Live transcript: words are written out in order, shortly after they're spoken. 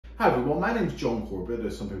Hi everyone, my name is John Corbett,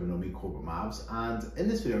 or some people know me, Corbettmaths, and in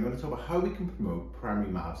this video I'm going to talk about how we can promote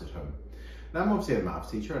primary maths at home. Now I'm obviously a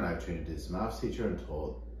maths teacher and I've trained as a maths teacher and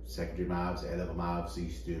taught secondary maths, A-level maths. I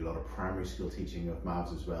used to do a lot of primary school teaching of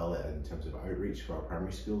maths as well in terms of outreach for our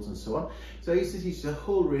primary schools and so on. So I used to teach a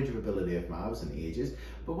whole range of ability of maths and ages,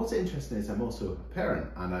 but what's interesting is I'm also a parent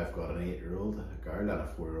and I've got an 8-year-old girl and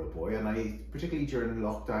a 4-year-old boy, and I, particularly during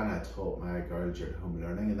lockdown, I taught my girl during home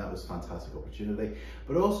learning and that was a fantastic opportunity,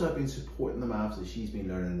 but also I've been supporting the maths that she's been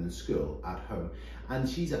learning in school at home, and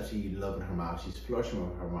she's actually loving her maths. She's flourishing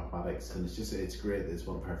with her mathematics, and it's great. It's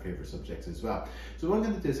one of her favourite subjects as well. So what I'm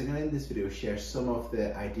going to do is I'm going to in this video share some of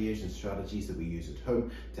the ideas and strategies that we use at home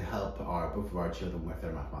to help both of our children with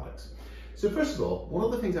their mathematics. So first of all, one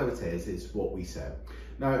of the things I would say is what we said.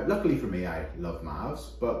 Now, luckily for me, I love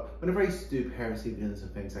maths, but whenever I used to do parents' evenings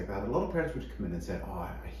and things like that, a lot of parents would come in and say, oh,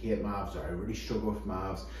 I hate maths, or I really struggle with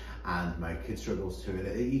maths, and my kid struggles too.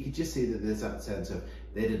 And you could just see that there's that sense of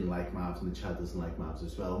they didn't like maths and the child doesn't like maths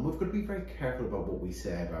as well. And we've got to be very careful about what we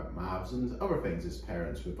say about maths and other things as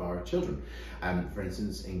parents with our children. For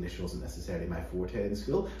instance, English wasn't necessarily my forte in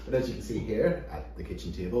school, but as you can see here at the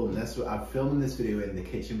kitchen table, and that's what I'm filming this video in the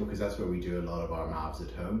kitchen because that's where we do a lot of our maths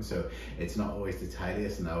at home. So it's not always the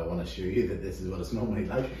tidiest, and I want to show you that this is what it's normally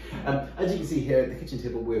like. As you can see here at the kitchen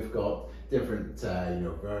table, we've got different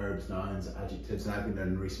verbs, nouns, adjectives, and I've been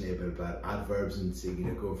learning recently about adverbs and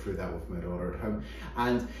going through that with my daughter at home.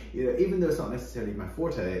 And even though it's not necessarily my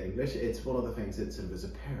forte, English, it's one of the things that sort of as a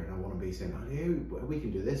parent I want to be saying, oh, yeah, we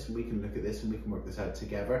can do this and we can look at this and we can work this out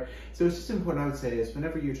together. So it's just important, I would say, is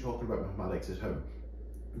whenever you're talking about mathematics at home,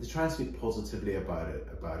 to try and speak positively about it.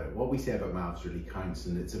 What we say about maths really counts,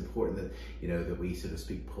 and it's important that that we sort of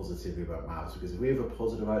speak positively about maths, because if we have a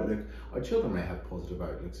positive outlook, our children may have positive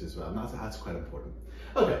outlooks as well, and that's quite important.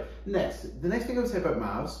 Okay, the next thing I would say about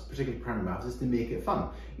maths, particularly primary maths, is to make it fun.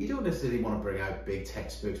 You don't necessarily want to bring out big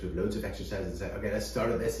textbooks with loads of exercises and say, okay, let's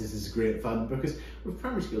start at this is great fun, because with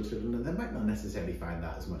primary school children, they might not necessarily find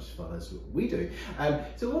that as much fun as we do.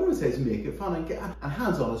 So what I would say is make it fun and get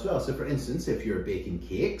hands-on as well. So for instance, if you're baking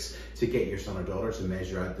cakes, to get your son or daughter to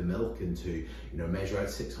measure out the milk and to measure out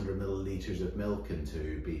 600 milliliters of milk, and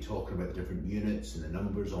to be talking about the different units and the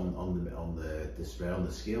numbers on the display on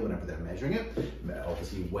the scale whenever they're measuring it,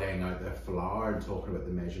 obviously weighing out their flour and talking about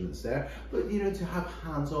the measurements there, but to have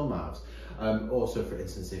hands-on maths. Also, for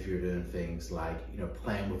instance, if you're doing things like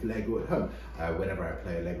playing with Lego at home, whenever I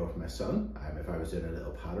play Lego with my son, if I was doing a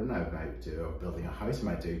little pattern, I might do, or building a house, I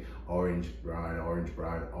might do orange, brown, orange,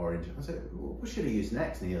 brown, orange. I say, well, what should I use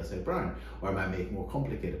next? And he'll say brown. Or I might make more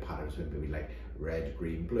complicated patterns, maybe like red,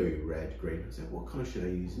 green, blue, red, green. I say, what colour should I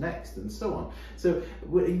use next? And so on. So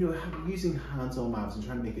using hands-on maths and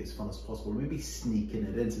trying to make it as fun as possible, maybe sneaking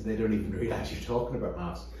it in so they don't even realise you're talking about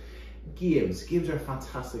maths. Games are a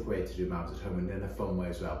fantastic way to do maths at home, and in a fun way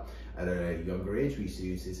as well. At a younger age, we used to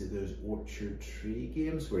use those orchard tree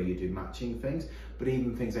games where you do matching things, but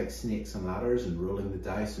even things like snakes and ladders and rolling the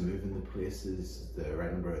dice and moving the places, the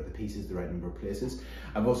right number of the pieces, the right number of places.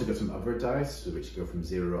 I've also got some other dice which go from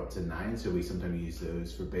 0 up to 9, so we sometimes use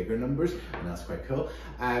those for bigger numbers, and that's quite cool.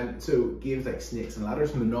 So games like snakes and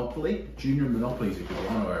ladders, Monopoly, junior Monopoly is a good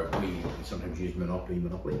one, or we sometimes use Monopoly,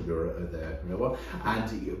 the real one,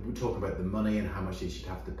 and we talk about the money and how much they should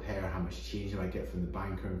have to pay, or how much change they might get from the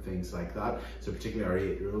banker and things like that. So particularly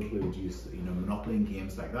our 8-year-olds, we would use Monopoly and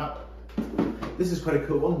games like that. This is quite a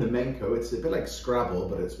cool one, the Menko. It's a bit like Scrabble,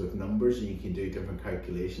 but it's with numbers, and you can do different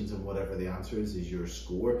calculations, and whatever the answer is your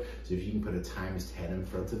score. So if you can put a times 10 in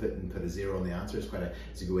front of it and put a 0 on the answer,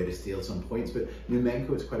 it's a good way to steal some points. But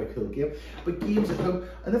Menko, it's quite a cool game. But games at home,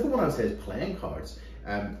 another one I would say is playing cards.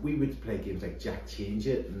 We would play games like Jack Change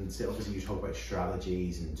It, and so obviously you talk about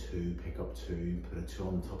strategies and 2, pick up 2, put a 2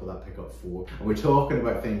 on top of that, pick up 4. And we're talking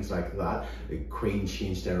about things like that, like Queen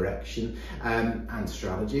Change Direction, and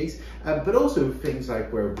strategies. But also things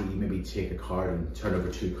like where we maybe take a card and turn over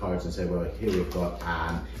 2 cards and say, well, here we've got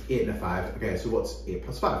 8 and a 5. Okay, so what's 8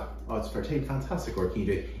 plus 5? Oh, it's 13, fantastic. Or can you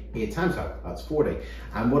do 8 times 5? That's 40.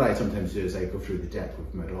 And what I sometimes do is I go through the deck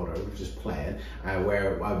with my daughter, we're just playing,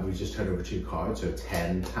 where I would just turn over 2 cards, so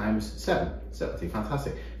 10 times 7, 70,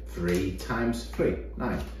 fantastic. 3 times 3,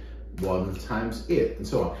 9. 1 times 8, and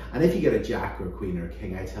so on. And if you get a jack or a queen or a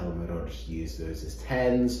king, I tell my daughter to use those as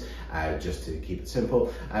 10s, just to keep it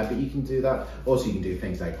simple. But you can do that. Also, you can do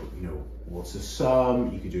things like, what's the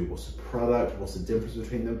sum? You could do what's the product, what's the difference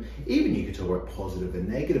between them. Even you could talk about positive and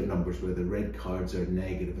negative numbers, where the red cards are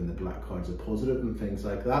negative and the black cards are positive, and things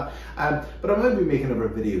like that. But I'm going to be making another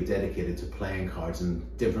video dedicated to playing cards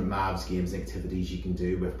and different maths games and activities you can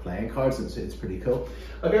do with playing cards, and it's pretty cool.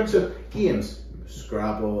 Okay, so games.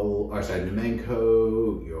 Scrabble, or sorry,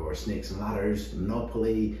 Numenco, your Snakes and Ladders,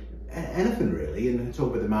 Monopoly, anything really, and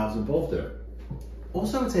talk about the mavs involved there.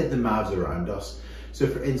 Also, I would say the mavs around us. So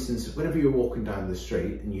for instance, whenever you're walking down the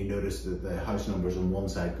street and you notice that the house numbers on one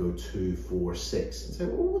side go 2, 4, 6, and say,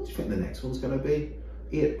 well, what do you think the next one's going to be?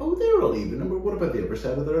 8. Oh, they're all even number. What about the other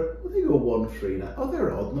side of there? Well, they go 1, 3, 9. Oh,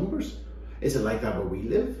 they're odd numbers. Is it like that where we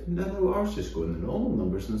live? No, ours just go in the normal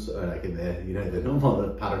numbers, and so, like in the the normal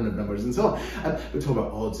pattern of numbers and so on. We talk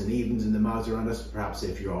about odds and evens in the miles around us. Perhaps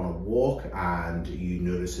if you're on a walk and you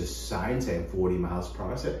notice a sign saying 40 miles per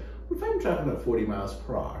hour, say, well, if I'm driving at 40 miles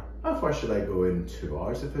per hour, how far should I go in 2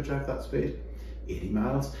 hours if I drive that speed? 80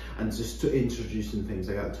 miles, and just to introducing things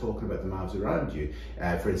like that, talking about the miles around you.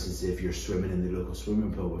 For instance, if you're swimming in the local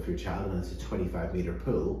swimming pool with your child and it's a 25-meter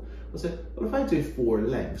pool, we'll say, well, if I do 4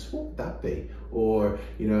 lengths, what would that be? Or,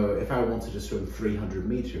 if I wanted to swim 300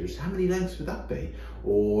 meters, how many lengths would that be?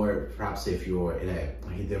 Or perhaps if you're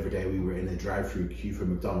the other day we were in a drive-through queue for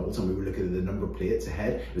McDonald's and we were looking at the number plates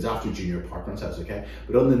ahead. It was after junior park run, so that's okay.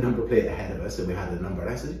 But on the number plate ahead of us, and we had a number, and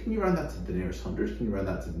I said, can you round that to the nearest 100? Can you round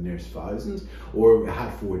that to the nearest 1,000? Or it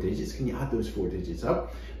had 4 digits, can you add those 4 digits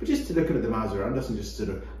up? But just to looking at the miles around us and just sort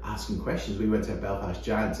of asking questions. We went to a Belfast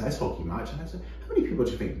Giants ice hockey match and I said, how many people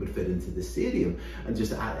do you think would fit into the stadium? And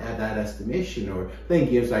just add that estimation. Or playing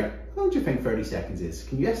games like, how do you think 30 seconds is?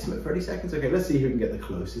 Can you estimate 30 seconds? Okay, let's see who can get the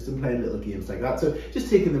closest, and playing little games like that. So just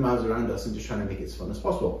taking the miles around us and just trying to make it as fun as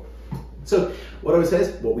possible. So what I would say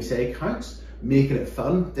is, what we say counts. Making it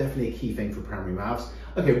fun, definitely a key thing for primary maths.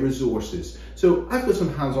 Okay, resources. So I've got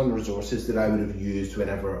some hands-on resources that I would have used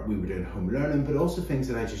whenever we were doing home learning, but also things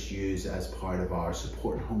that I just use as part of our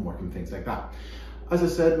support and homework and things like that. As I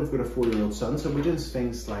said, we've got a 4-year-old son, so we're doing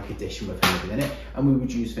things like addition with him at the minute, and we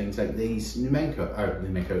would use things like these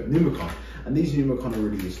Numicon. And these Numicon are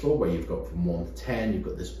really useful, where you've got from 1 to 10, you've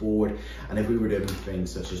got this board, and if we were doing things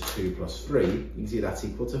such as 2 plus 3, you can see that's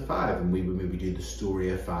equal to 5, and we would maybe do the story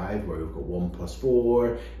of 5, where we've got 1 plus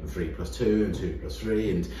 4, and 3 plus 2, and 2 plus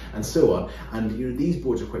 3, and so on. And these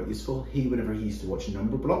boards are quite useful. Whenever he used to watch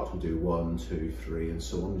number blocks, we'll do 1, 2, 3, and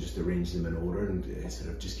so on, and just arrange them in order, and sort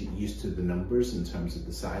of just get used to the numbers in terms of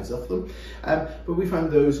the size of them. But we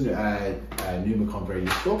found those Numicon very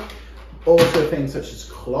useful. Also things such as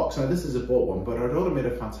clocks. Now this is a bought one, but our daughter made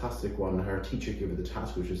a fantastic one. Her teacher gave her the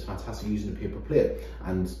task, which was fantastic, using a paper plate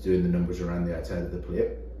and doing the numbers around the outside of the plate,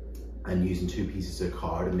 and using 2 pieces of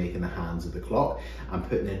card and making the hands of the clock and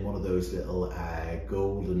putting in one of those little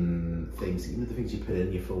golden things, the things you put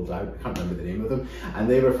in, you fold out. I can't remember the name of them, and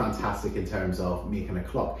they were fantastic in terms of making a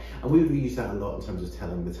clock. And we would use that a lot in terms of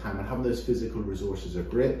telling the time, and having those physical resources are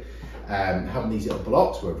great. Having these little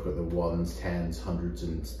blocks where we've got the 1s, 10s, 100s,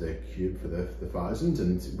 and the cube for the 1000s,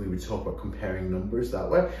 and we would talk about comparing numbers that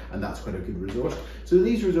way, and that's quite a good resource. So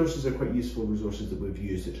these resources are quite useful resources that we've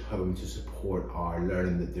used at home to support our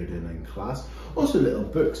learning that they're doing in class. Also little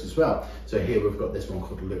books as well. So here we've got this one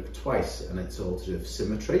called Look Twice, and it's all to do with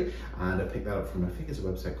symmetry, and I picked that up from, I think it's a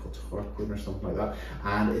website called Tarquin or something like that,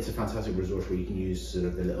 and it's a fantastic resource where you can use sort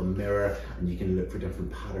of the little mirror and you can look for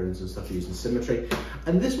different patterns and stuff using symmetry.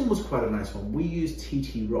 And this one was quite a nice one. We used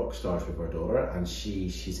TT Rockstars with our daughter, and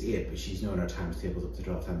she's 8, but she's known our times tables up to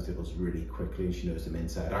 12 times tables really quickly, and she knows them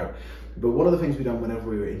inside out. But one of the things we done whenever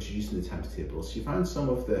we were introducing the times tables, she found some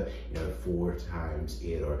of the 4 times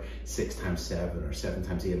 8 or 6 times 7 or 7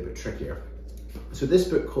 times 8 a bit trickier. So this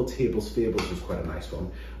book called Tables Fables was quite a nice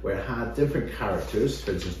one, where it had different characters.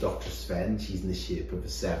 For instance, Dr. Sven, she's in the shape of a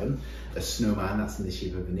 7, a snowman, that's in the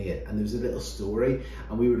shape of an 8, and there was a little story,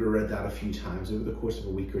 and we would have read that a few times over the course of a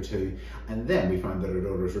week or 2, and then we found that our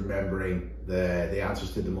daughter was remembering the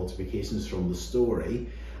answers to the multiplications from the story.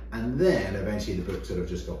 And then eventually the book sort of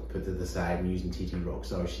just got put to the side, and using TT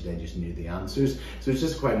Rockstar, she then just knew the answers. So it's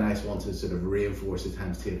just quite a nice one to sort of reinforce the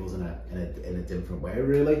times tables in a different way,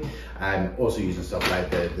 really. Also using stuff like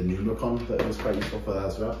the Numicon, that was quite useful for that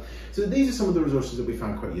as well. So these are some of the resources that we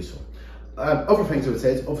found quite useful. Other things I would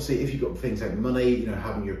say is, obviously, if you've got things like money,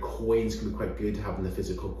 having your coins can be quite good, having the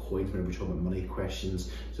physical coins whenever we're talking about money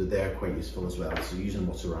questions, so they're quite useful as well, so using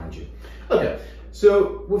what's around you. Okay,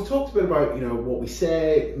 so we've talked a bit about, what we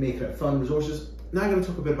say, making it fun, resources. Now I'm going to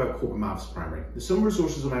talk a bit about Corbettmaths Primary. There's some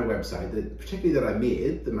resources on my website that, particularly that I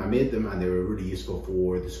made them, and they were really useful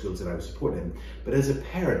for the schools that I was supporting. But as a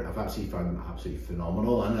parent, I've absolutely found them absolutely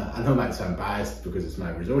phenomenal. And I know it might sound biased because it's my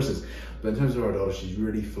resources, but in terms of our daughter, she's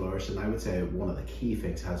really flourished. And I would say one of the key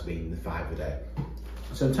things has been the 5 a day.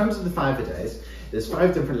 So in terms of the 5-a-days, there's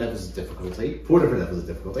 5 different levels of difficulty, 4 different levels of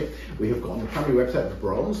difficulty. We have got on the primary website the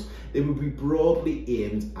bronze. They would be broadly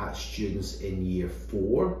aimed at students in year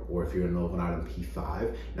 4, or if you're in Northern Ireland,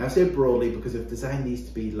 P5. Now I say broadly because I've designed these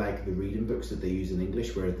to be like the reading books that they use in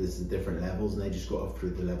English, where there's the different levels and they just go up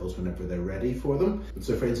through the levels whenever they're ready for them.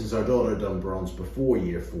 So for instance, our daughter had done bronze before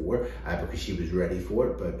year 4 because she was ready for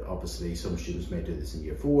it, but obviously some students may do this in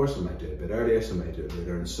year 4, some might do it a bit earlier, some might do it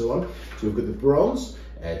later, and so on. So we've got the bronze,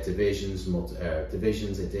 divisions,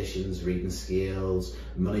 additions, reading scales,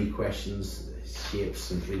 money questions,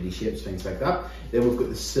 shapes and 3D shapes, things like that. Then we've got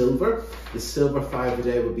the silver. The silver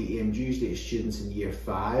 5-a-day will be aimed usually at students in year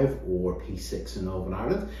 5 or P6 in Northern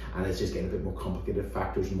Ireland, and it's just getting a bit more complicated,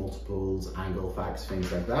 factors, multiples, angle facts, things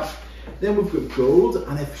like that. Then we've got gold,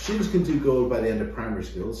 and if students can do gold by the end of primary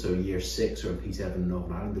school, so year 6 or in P7 in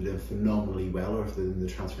Northern Ireland, they're doing phenomenally well, or if they're in the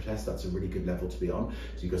transfer test, that's a really good level to be on.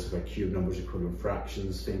 So you've got stuff like cube numbers, equivalent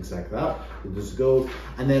fractions, things like that. There's gold.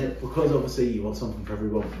 And then because obviously you want something for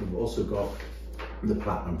everyone, we've also got the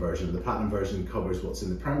platinum version. The platinum version covers what's in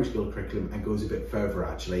the primary school curriculum and goes a bit further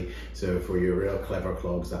actually. So for your real clever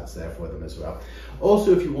clogs, that's there for them as well.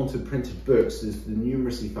 Also, if you wanted printed books, there's the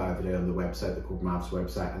numeracy 5-a-day on the website, the Corbettmaths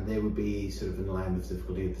website, and they would be sort of in line with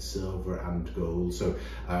difficulty of the silver and gold. So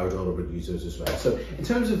our daughter would use those as well. So in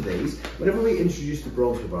terms of these, whenever we introduced the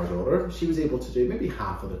bronze with our daughter, she was able to do maybe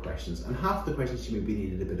half of the questions, and half of the questions she maybe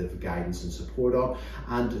needed a bit of guidance and support on.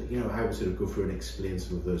 And you know, I would sort of go through and explain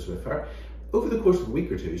some of those with her. Over the course of a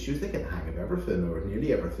week or two, she was getting the hang of everything, or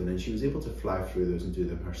nearly everything, and she was able to fly through those and do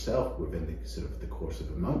them herself within the sort of the course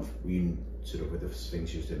of a month. We sort of with the things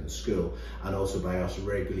she was doing in school, and also by us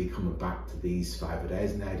regularly coming back to these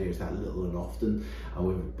 5-a-days. And the idea is that little and often, and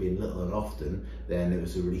with being little and often, then it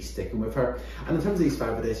was really sticking with her. And in terms of these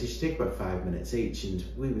 5-a-days, she should take about 5 minutes each, and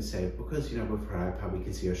we would say, because you know with her iPad we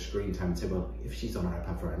can see her screen time, and say, well, if she's on her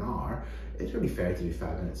iPad for an hour, it's really fair to do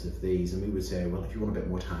 5 minutes of these. And we would say, well, if you want a bit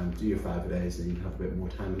more time, do your 5-a-days, then you can have a bit more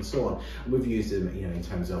time, and so on. And we've used them, you know, in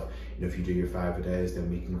terms of, you know, if you do your 5-a-days, then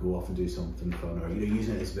we can go off and do something fun, or you know,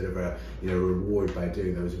 using it as a bit of a, you know, reward by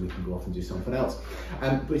doing those, and we can go off and do something else.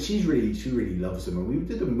 But she really loves them, and we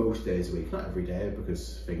did them most days a week, not every day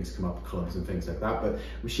because things come up, clubs and things like that. But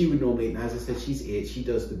she would normally, and as I said, she's 8. She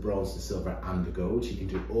does the bronze, the silver, and the gold. She can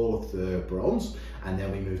do all of the bronze, and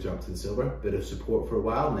then we moved her up to the silver. Bit of support for a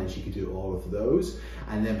while, and then she could do all of those.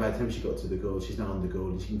 And then by the time she got to the gold, she's now on the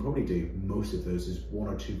gold, and she can probably do most of those. There's 1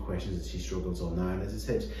 or 2 questions that she struggles on now, and as I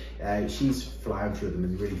said, she's flying through them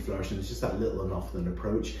and really flourishing. It's just that little and often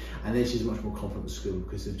approach, and then she's much more confident in school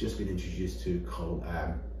because they've just been introduced to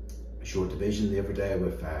short division the other day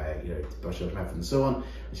with you know, brush-up method and so on. And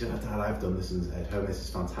she's like, Dad, I've done this at home, this is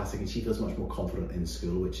fantastic, and she feels much more confident in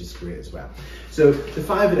school, which is great as well. So the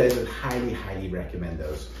 5-a-days, I would highly recommend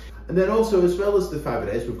those. And then also, as well as the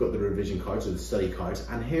 5-a-days, we've got the revision cards, or the study cards.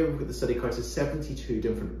 And here we've got the study cards. There's 72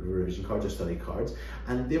 different revision cards or study cards.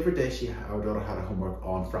 And the other day, our daughter had a homework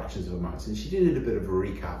on fractions of amounts, and she did a bit of a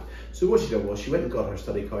recap. So what she did was, she went and got her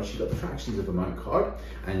study card. She got the fractions of amount card,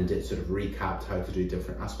 and it sort of recapped how to do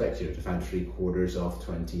different aspects. You know, to find 3/4 of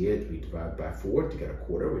 28, we divide by 4 to get a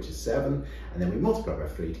quarter, which is 7, and then we multiply by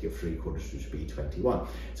 3 to get 3/4, which would be 21.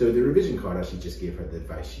 So the revision card actually just gave her the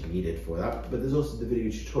advice she needed for that. But there's also the video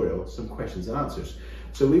tutorial, some questions and answers.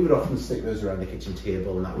 So we would often stick those around the kitchen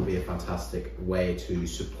table, and that would be a fantastic way to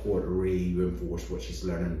support or really reinforce what she's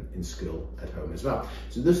learning in school at home as well.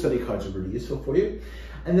 So those study cards are really useful for you.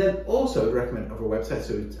 And then also I'd recommend other websites.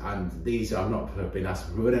 So, and these, I'm not being asked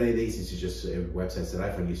to promote any of these, these are just websites that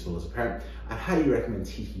I find useful as a parent. I highly recommend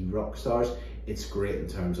TT Rockstars. It's great in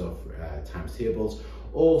terms of times tables.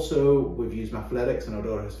 Also, we've used Mathletics, and our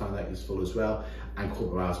daughter has found that useful as well. And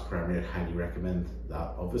Corbettmaths Primary, I'd highly recommend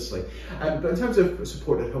that, obviously. But in terms of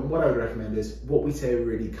support at home, what I would recommend is what we say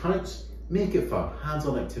really counts. Make it fun,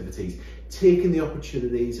 hands-on activities, taking the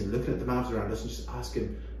opportunities and looking at the maths around us and just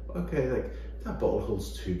asking, okay, like, that bottle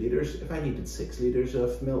holds 2 litres. If I needed 6 litres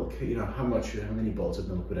of milk, you know, how many bottles of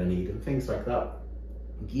milk would I need, and things like that.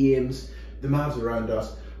 Games, the maths around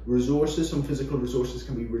us, resources, some physical resources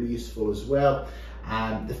can be really useful as well.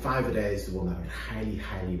 And the 5-a-day is the one that I would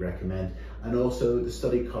highly recommend. And also the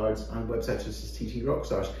study cards and websites such as TT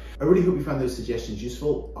Rockstars. I really hope you found those suggestions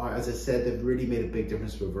useful. As I said, they've really made a big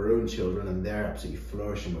difference with our own children, and they're absolutely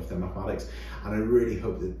flourishing with their mathematics. And I really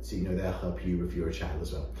hope that, you know, they'll help you with your child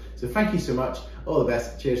as well. So thank you so much. All the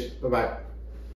best. Cheers. Bye-bye.